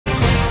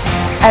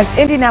As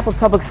Indianapolis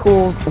Public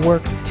Schools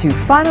works to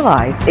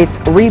finalize its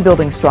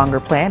Rebuilding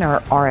Stronger plan, or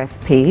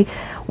RSP,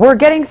 we're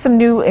getting some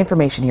new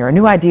information here, a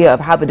new idea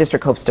of how the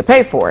district hopes to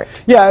pay for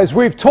it. Yeah, as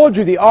we've told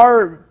you, the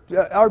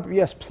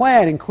RBS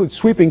plan includes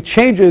sweeping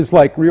changes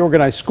like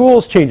reorganized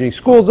schools, changing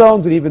school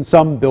zones, and even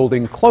some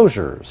building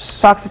closures.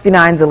 Fox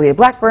 59's Aaliyah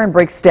Blackburn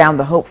breaks down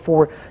the hope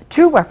for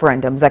two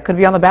referendums that could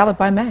be on the ballot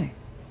by May.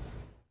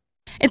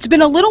 It's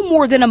been a little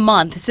more than a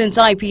month since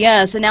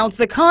IPS announced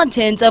the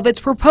contents of its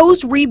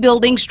proposed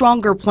Rebuilding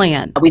Stronger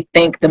plan. We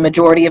think the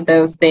majority of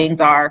those things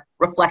are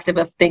reflective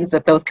of things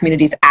that those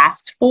communities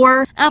asked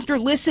for. After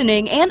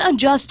listening and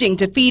adjusting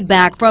to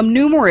feedback from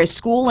numerous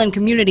school and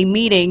community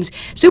meetings,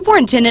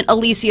 Superintendent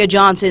Alicia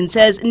Johnson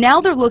says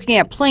now they're looking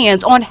at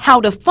plans on how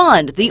to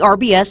fund the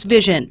RBS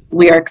vision.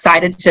 We are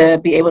excited to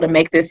be able to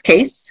make this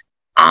case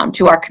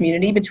to our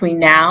community between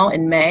now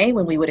and May,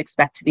 when we would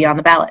expect to be on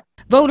the ballot.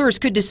 Voters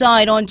could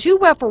decide on two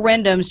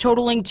referendums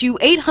totaling to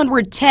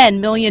 $810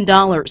 million.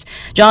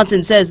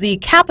 Johnson says the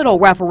capital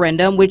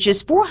referendum, which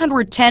is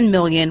 $410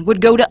 million,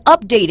 would go to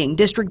updating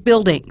district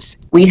buildings.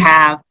 We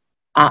have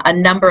a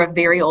number of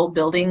very old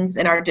buildings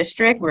in our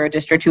district. We're a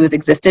district who has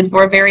existed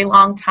for a very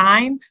long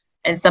time,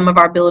 and some of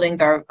our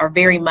buildings are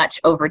very much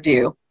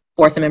overdue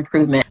for some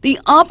improvement. The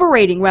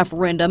operating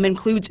referendum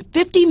includes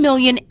 $50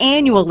 million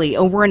annually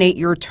over an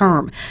 8-year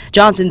term.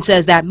 Johnson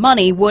says that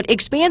money would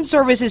expand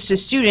services to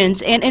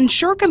students and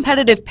ensure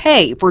competitive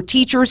pay for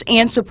teachers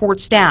and support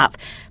staff.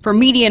 For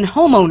median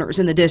homeowners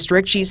in the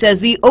district, she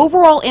says the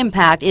overall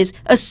impact is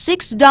a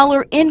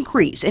 $6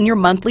 increase in your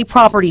monthly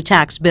property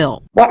tax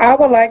bill. Well, I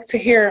would like to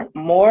hear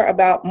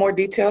more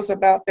details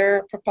about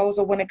their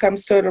proposal when it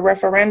comes to the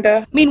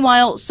referenda.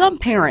 Meanwhile, some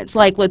parents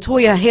like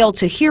Latoya Hale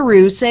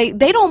Tahiru say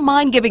they don't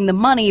mind giving the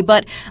money,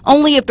 but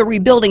only if the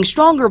Rebuilding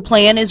Stronger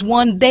plan is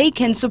one they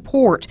can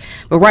support.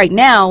 But right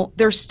now,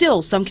 there's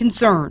still some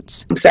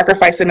concerns. I'm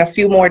sacrificing a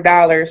few more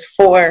dollars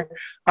for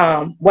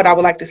what I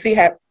would like to see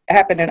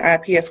happen in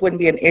IPS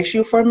wouldn't be an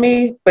issue for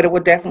me, but it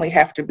would definitely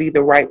have to be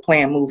the right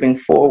plan moving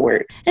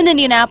forward. In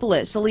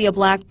Indianapolis, Aaliyah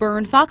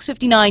Blackburn, Fox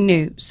 59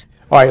 News.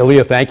 All right,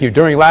 Aaliyah, thank you.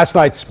 During last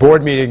night's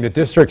board meeting, the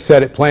district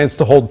said it plans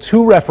to hold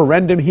two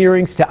referendum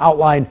hearings to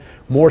outline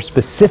more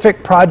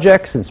specific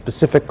projects and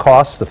specific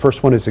costs. The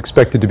first one is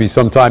expected to be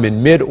sometime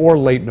in mid or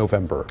late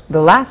November.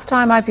 The last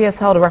time IPS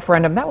held a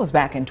referendum, that was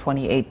back in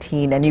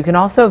 2018. And you can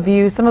also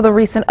view some of the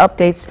recent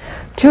updates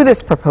to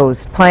this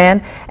proposed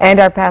plan and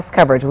our past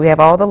coverage. We have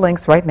all the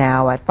links right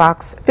now at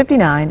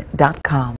fox59.com.